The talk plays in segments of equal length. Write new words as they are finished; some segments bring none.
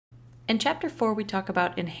In Chapter 4, we talk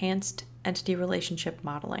about enhanced entity relationship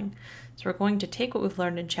modeling. So we're going to take what we've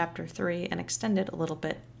learned in Chapter 3 and extend it a little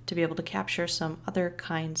bit to be able to capture some other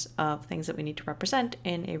kinds of things that we need to represent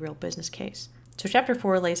in a real business case. So Chapter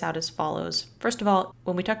 4 lays out as follows. First of all,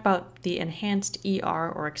 when we talk about the enhanced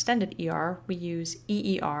ER or extended ER, we use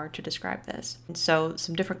EER to describe this. And so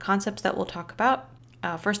some different concepts that we'll talk about.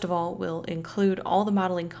 First of all, we'll include all the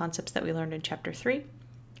modeling concepts that we learned in Chapter 3,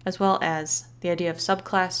 as well as the idea of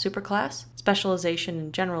subclass, superclass, specialization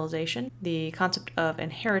and generalization, the concept of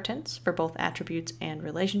inheritance for both attributes and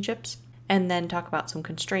relationships, and then talk about some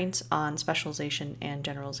constraints on specialization and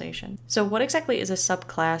generalization. So what exactly is a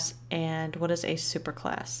subclass and what is a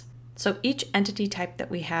superclass? So each entity type that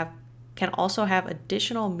we have can also have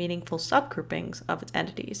additional meaningful subgroupings of its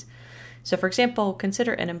entities. So for example,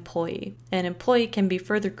 consider an employee. An employee can be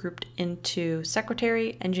further grouped into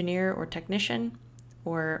secretary, engineer, or technician,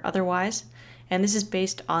 or otherwise, and this is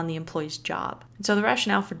based on the employee's job. And so the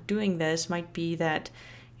rationale for doing this might be that,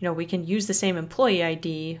 we can use the same employee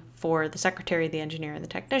ID for the secretary, the engineer, and the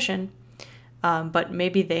technician, but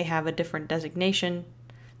maybe they have a different designation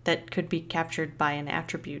that could be captured by an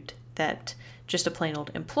attribute that just a plain old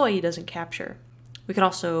employee doesn't capture. We could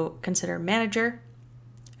also consider manager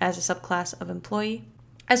as a subclass of employee,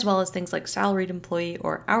 as well as things like salaried employee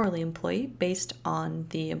or hourly employee based on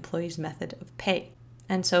the employee's method of pay.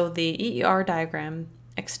 And so the EER diagram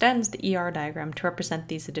extends the ER diagram to represent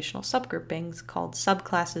these additional subgroupings called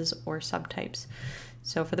subclasses or subtypes.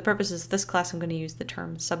 So for the purposes of this class, I'm going to use the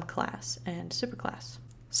term subclass and superclass.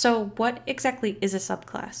 So what exactly is a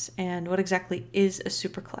subclass and what exactly is a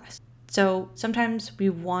superclass? So sometimes we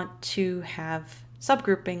want to have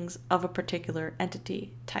subgroupings of a particular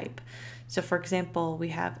entity type. So for example, we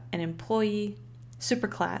have an employee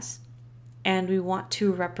superclass, and we want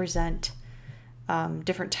to represent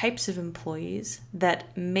different types of employees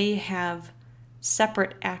that may have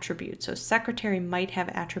separate attributes. So secretary might have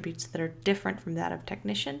attributes that are different from that of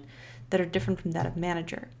technician, that are different from that of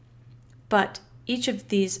manager. But each of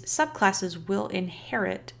these subclasses will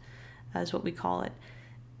inherit, as what we call it,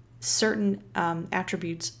 certain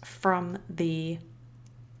attributes from the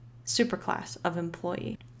superclass of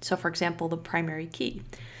employee. So for example, the primary key.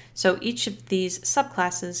 So each of these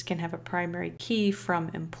subclasses can have a primary key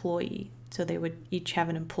from employee. So they would each have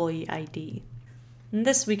an employee ID. And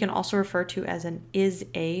this we can also refer to as an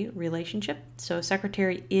is-a relationship. So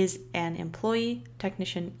secretary is an employee,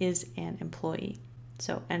 technician is an employee.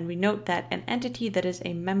 And we note that an entity that is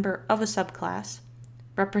a member of a subclass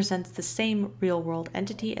represents the same real-world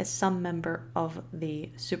entity as some member of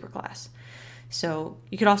the superclass. So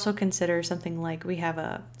you could also consider something like we have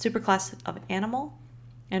a superclass of animal,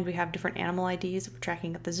 and we have different animal IDs that we're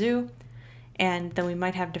tracking at the zoo, and then we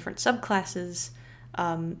might have different subclasses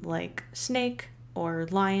like snake or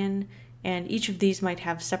lion, and each of these might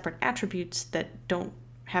have separate attributes that don't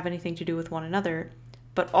have anything to do with one another,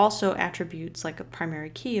 but also attributes like a primary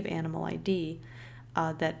key of animal ID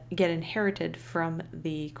that get inherited from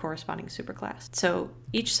the corresponding superclass. So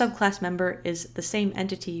each subclass member is the same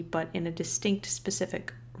entity, but in a distinct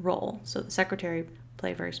specific role. So the secretary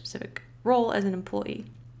play a very specific role as an employee.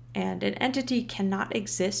 And an entity cannot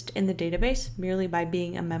exist in the database merely by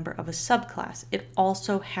being a member of a subclass. It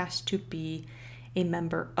also has to be a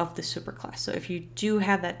member of the superclass. So if you do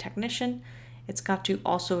have that technician, it's got to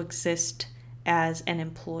also exist as an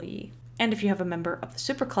employee. And if you have a member of the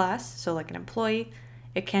superclass, so like an employee,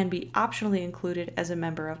 it can be optionally included as a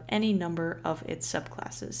member of any number of its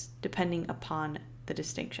subclasses, depending upon the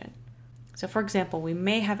distinction. So for example, we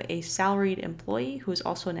may have a salaried employee who is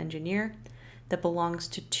also an engineer that belongs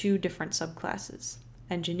to two different subclasses,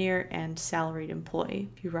 engineer and salaried employee,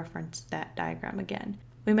 if you reference that diagram again.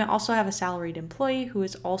 We may also have a salaried employee who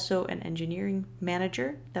is also an engineering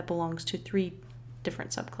manager that belongs to three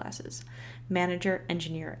different subclasses, manager,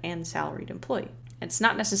 engineer, and salaried employee. It's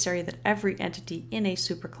not necessary that every entity in a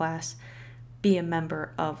superclass be a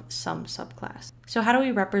member of some subclass. So how do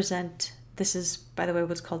we represent, this is, by the way,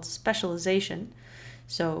 what's called specialization.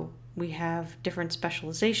 So we have different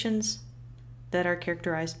specializations that are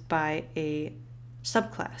characterized by a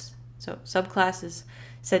subclass. So subclass is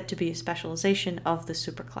said to be a specialization of the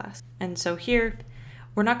superclass. And so here,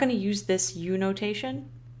 we're not going to use this U notation.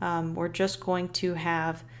 We're just going to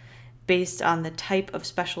have, based on the type of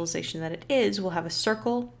specialization that it is, we'll have a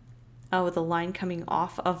circle with a line coming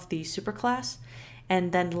off of the superclass,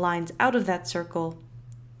 and then lines out of that circle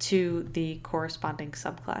to the corresponding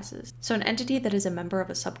subclasses. So an entity that is a member of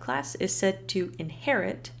a subclass is said to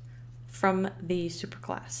inherit from the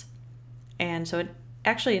superclass. And so it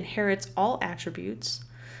actually inherits all attributes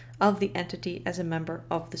of the entity as a member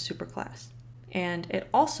of the superclass. And it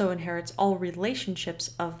also inherits all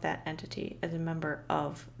relationships of that entity as a member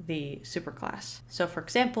of the superclass. So for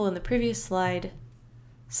example, in the previous slide,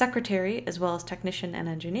 secretary as well as technician and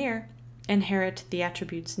engineer inherit the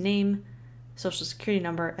attributes name, social security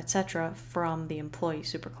number, etc. from the employee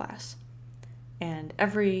superclass. And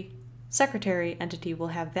every secretary entity will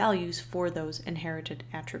have values for those inherited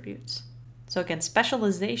attributes. So again,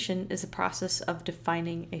 specialization is the process of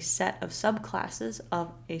defining a set of subclasses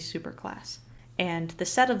of a superclass. And the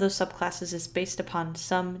set of those subclasses is based upon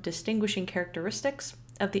some distinguishing characteristics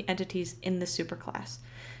of the entities in the superclass.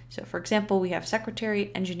 So for example, we have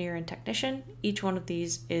secretary, engineer, and technician. Each one of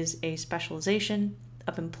these is a specialization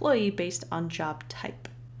of employee based on job type.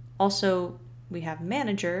 Also, we have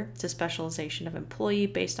manager. It's a specialization of employee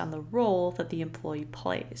based on the role that the employee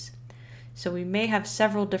plays. So we may have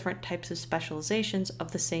several different types of specializations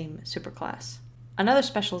of the same superclass. Another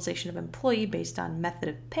specialization of employee based on method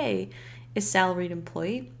of pay is salaried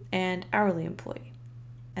employee and hourly employee.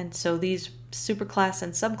 And so these superclass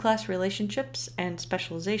and subclass relationships and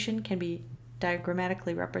specialization can be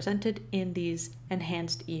diagrammatically represented in these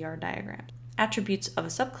enhanced ER diagrams. Attributes of a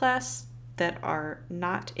subclass that are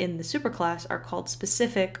not in the superclass are called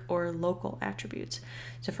specific or local attributes.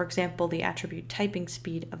 So for example, the attribute typing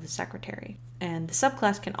speed of the secretary. And the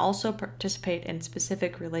subclass can also participate in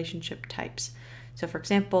specific relationship types. So for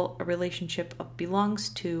example, a relationship of belongs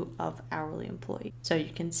to of hourly employee. So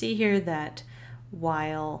you can see here that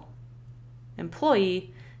while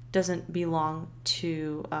employee doesn't belong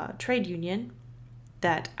to a trade union,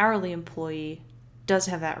 that hourly employee does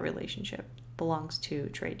have that relationship, belongs to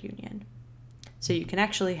trade union. So you can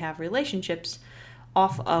actually have relationships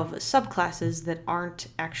off of subclasses that aren't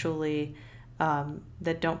actually,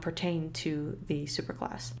 that don't pertain to the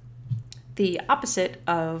superclass. The opposite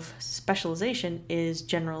of specialization is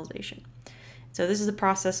generalization. So this is a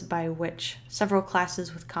process by which several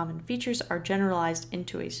classes with common features are generalized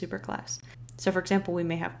into a superclass. So for example, we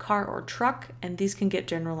may have car or truck, and these can get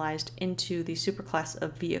generalized into the superclass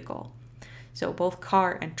of vehicle. So both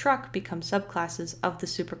car and truck become subclasses of the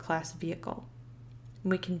superclass vehicle.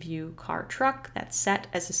 We can view car truck, that set,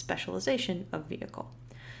 as a specialization of vehicle.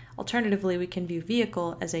 Alternatively, we can view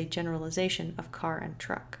vehicle as a generalization of car and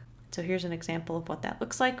truck. So here's an example of what that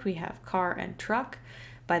looks like. We have car and truck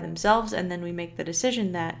by themselves, and then we make the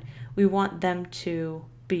decision that we want them to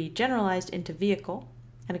be generalized into vehicle.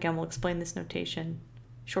 And again, we'll explain this notation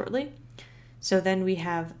shortly. So then we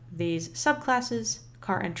have these subclasses,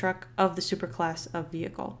 car and truck, of the superclass of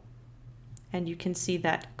vehicle. And you can see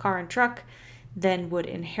that car and truck then would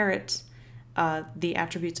inherit the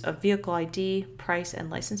attributes of vehicle ID, price, and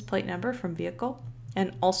license plate number from vehicle,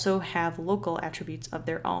 and also have local attributes of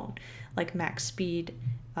their own, like max speed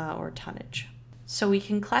or tonnage. So we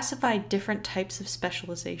can classify different types of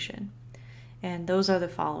specialization, and those are the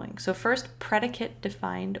following. So first,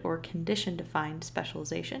 predicate-defined or condition-defined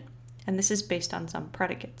specialization, and this is based on some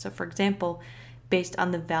predicate. So for example, based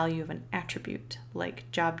on the value of an attribute,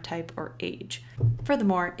 like job type or age.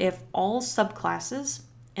 Furthermore, if all subclasses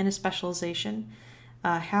in a specialization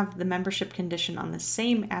have the membership condition on the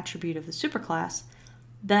same attribute of the superclass,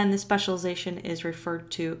 then the specialization is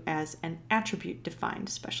referred to as an attribute-defined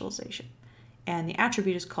specialization. And the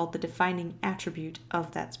attribute is called the defining attribute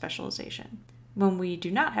of that specialization. When we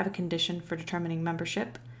do not have a condition for determining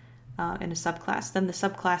membership in a subclass, then the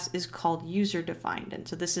subclass is called user-defined. And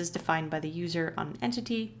so this is defined by the user on an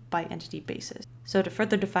entity-by-entity basis. So to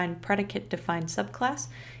further define predicate-defined subclass,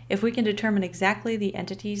 if we can determine exactly the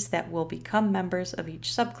entities that will become members of each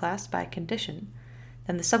subclass by condition,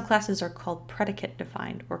 then the subclasses are called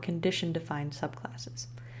predicate-defined or condition-defined subclasses.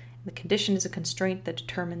 The condition is a constraint that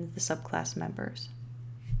determines the subclass members.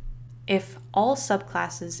 If all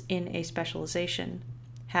subclasses in a specialization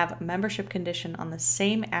have a membership condition on the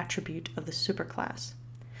same attribute of the superclass,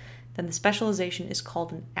 then the specialization is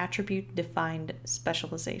called an attribute-defined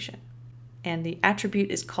specialization. And the attribute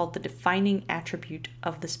is called the defining attribute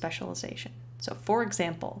of the specialization. So for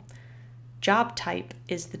example, job type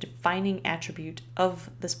is the defining attribute of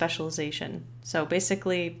the specialization. So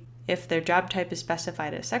basically, if their job type is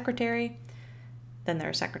specified as secretary, then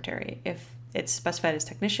they're a secretary. If it's specified as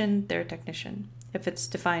technician, they're a technician. If it's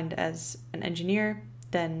defined as an engineer,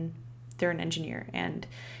 then they're an engineer, and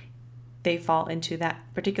they fall into that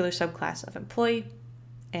particular subclass of employee,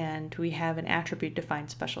 and we have an attribute-defined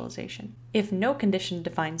specialization. If no condition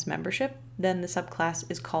defines membership, then the subclass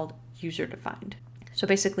is called user-defined. So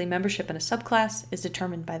basically, membership in a subclass is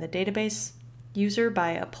determined by the database user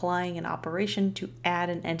by applying an operation to add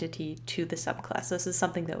an entity to the subclass. This is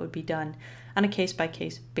something that would be done on a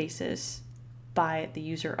case-by-case basis by the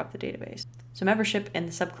user of the database. So membership in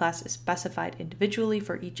the subclass is specified individually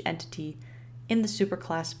for each entity in the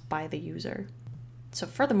superclass by the user. So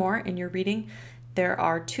furthermore, in your reading, there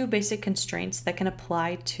are two basic constraints that can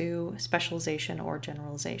apply to specialization or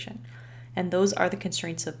generalization. And those are the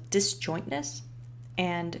constraints of disjointness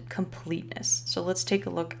and completeness. So let's take a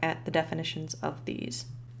look at the definitions of these.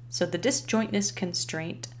 So the disjointness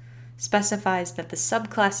constraint specifies that the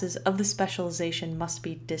subclasses of the specialization must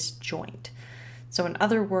be disjoint. So in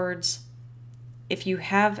other words, if you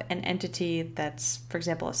have an entity that's, for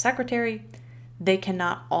example, a secretary, they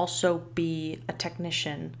cannot also be a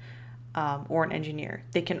technician or an engineer.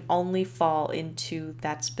 They can only fall into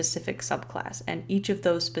that specific subclass, and each of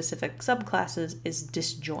those specific subclasses is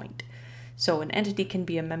disjoint. So an entity can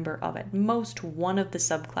be a member of at most one of the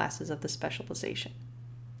subclasses of the specialization.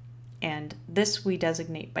 And this we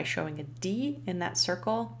designate by showing a D in that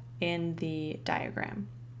circle in the diagram.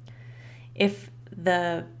 If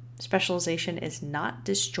the specialization is not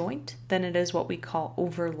disjoint, then it is what we call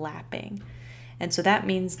overlapping. And so that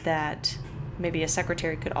means that maybe a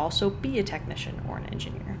secretary could also be a technician or an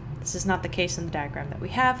engineer. This is not the case in the diagram that we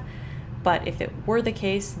have, but if it were the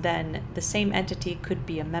case, then the same entity could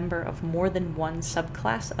be a member of more than one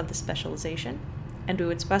subclass of the specialization, and we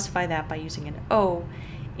would specify that by using an O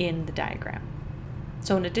in the diagram.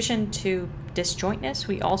 So in addition to disjointness,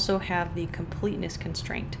 we also have the completeness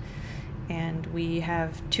constraint. And we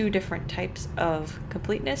have two different types of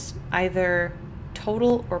completeness, either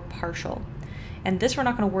total or partial. And this we're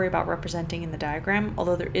not going to worry about representing in the diagram,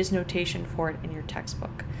 although there is notation for it in your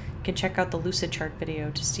textbook. You can check out the lucid chart video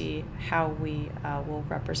to see how we will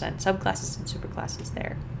represent subclasses and superclasses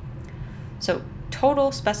there. So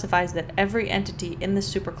total specifies that every entity in the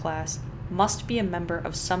superclass must be a member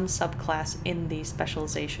of some subclass in the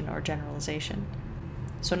specialization or generalization.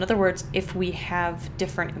 So in other words, if we have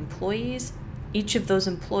different employees, each of those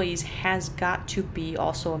employees has got to be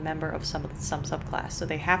also a member of some subclass. So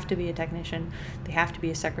they have to be a technician, they have to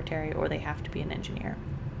be a secretary, or they have to be an engineer.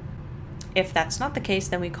 If that's not the case,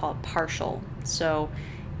 then we call it partial. So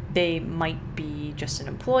they might be just an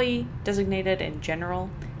employee designated in general,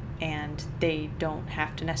 and they don't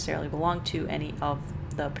have to necessarily belong to any of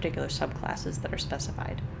the particular subclasses that are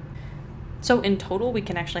specified. So in total, we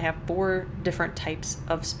can actually have 4 different types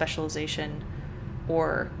of specialization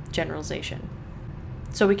or generalization.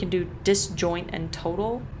 So we can do disjoint and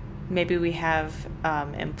total. Maybe we have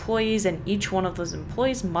employees, and each one of those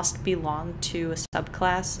employees must belong to a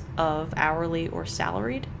subclass of hourly or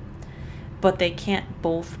salaried, but they can't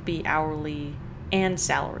both be hourly and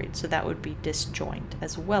salaried, so that would be disjoint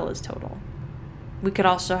as well as total. We could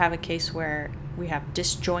also have a case where we have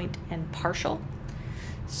disjoint and partial.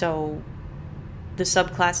 So the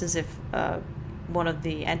subclasses, if one of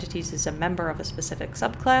the entities is a member of a specific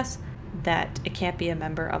subclass, that it can't be a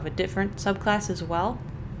member of a different subclass as well,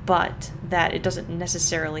 but that it doesn't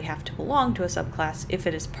necessarily have to belong to a subclass if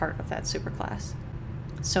it is part of that superclass.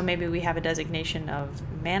 So maybe we have a designation of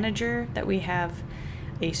manager, that we have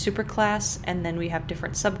a superclass, and then we have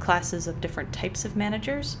different subclasses of different types of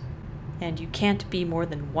managers, and you can't be more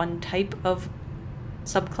than one type of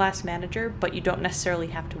subclass manager, but you don't necessarily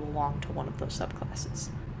have to belong to one of those subclasses.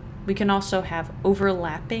 We can also have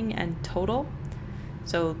overlapping and total.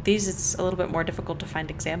 So these, it's a little bit more difficult to find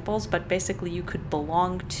examples, but basically you could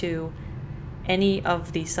belong to any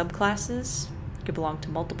of the subclasses. You could belong to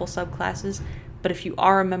multiple subclasses, but if you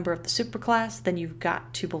are a member of the superclass, then you've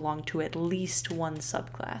got to belong to at least one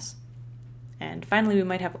subclass. And finally, we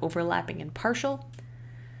might have overlapping and partial,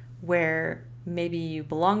 where maybe you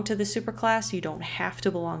belong to the superclass, you don't have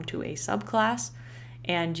to belong to a subclass,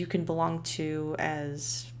 and you can belong to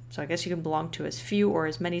as few or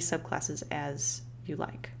as many subclasses as you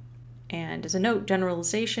like. And as a note,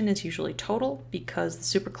 generalization is usually total because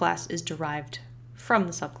the superclass is derived from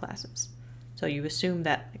the subclasses. So you assume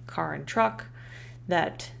that car and truck,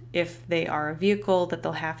 that if they are a vehicle, that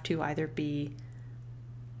they'll have to either be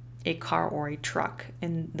a car or a truck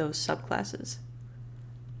in those subclasses.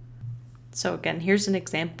 So again, here's an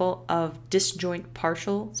example of disjoint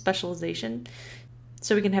partial specialization.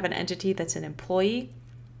 So we can have an entity that's an employee,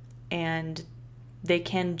 and they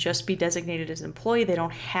can just be designated as an employee. They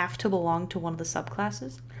don't have to belong to one of the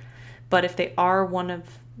subclasses. But if they are one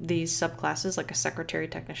of these subclasses, like a secretary,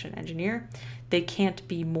 technician, engineer, they can't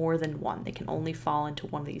be more than one. They can only fall into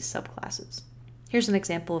one of these subclasses. Here's an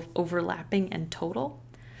example of overlapping and total.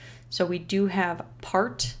 So we do have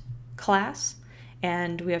part class,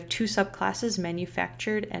 and we have 2 subclasses,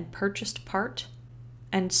 manufactured and purchased part.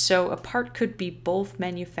 And so a part could be both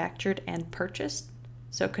manufactured and purchased.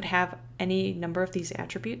 So it could have any number of these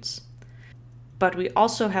attributes. But we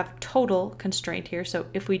also have total constraint here. So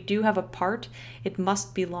if we do have a part, it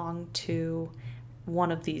must belong to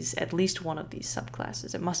one of these, at least one of these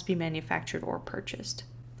subclasses. It must be manufactured or purchased.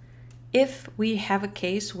 If we have a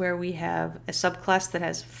case where we have a subclass that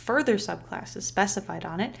has further subclasses specified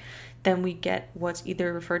on it, then we get what's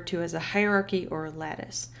either referred to as a hierarchy or a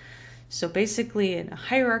lattice. So basically in a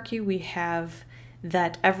hierarchy, we have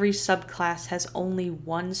that every subclass has only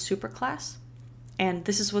one superclass, and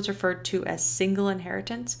this is what's referred to as single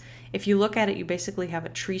inheritance. If you look at it, you basically have a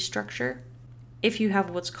tree structure. If you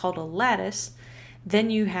have what's called a lattice,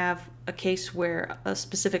 then you have a case where a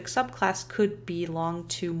specific subclass could belong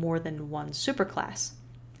to more than one superclass.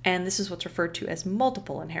 And this is what's referred to as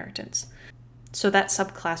multiple inheritance. So that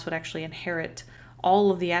subclass would actually inherit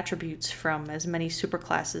all of the attributes from as many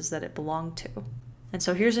superclasses that it belonged to. And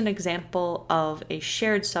so here's an example of a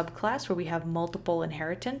shared subclass where we have multiple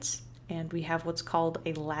inheritance, and we have what's called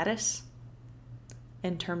a lattice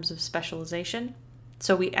in terms of specialization.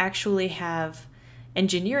 So we actually have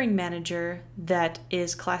engineering manager that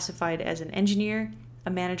is classified as an engineer, a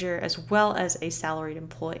manager, as well as a salaried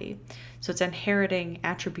employee. So it's inheriting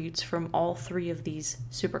attributes from all three of these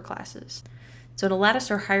superclasses. So in a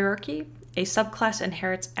lattice or hierarchy, a subclass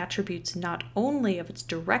inherits attributes not only of its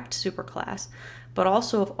direct superclass, but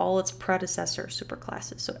also of all its predecessor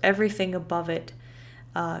superclasses. So everything above it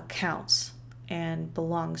counts and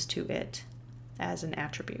belongs to it as an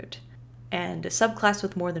attribute. And a subclass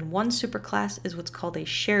with more than one superclass is what's called a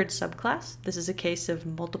shared subclass. This is a case of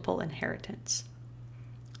multiple inheritance.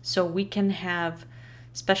 So we can have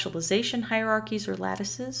specialization hierarchies or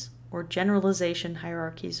lattices, or generalization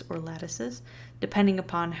hierarchies or lattices, depending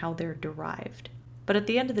upon how they're derived. But at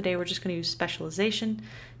the end of the day, we're just going to use specialization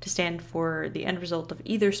to stand for the end result of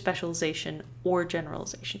either specialization or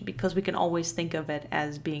generalization, because we can always think of it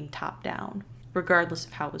as being top-down, regardless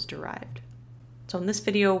of how it was derived. So in this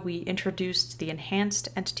video, we introduced the enhanced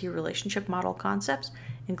entity relationship model concepts,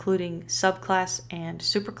 including subclass and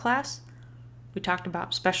superclass. We talked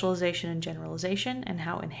about specialization and generalization and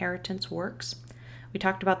how inheritance works. We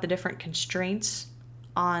talked about the different constraints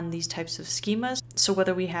on these types of schemas. So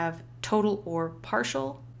whether we have total or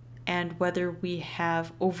partial, and whether we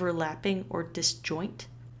have overlapping or disjoint.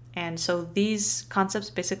 And so these concepts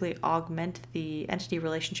basically augment the entity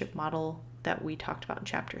relationship model that we talked about in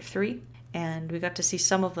chapter 3. And we got to see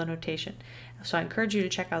some of the notation. So I encourage you to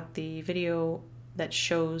check out the video that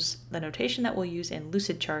shows the notation that we'll use in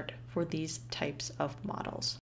Lucidchart for these types of models.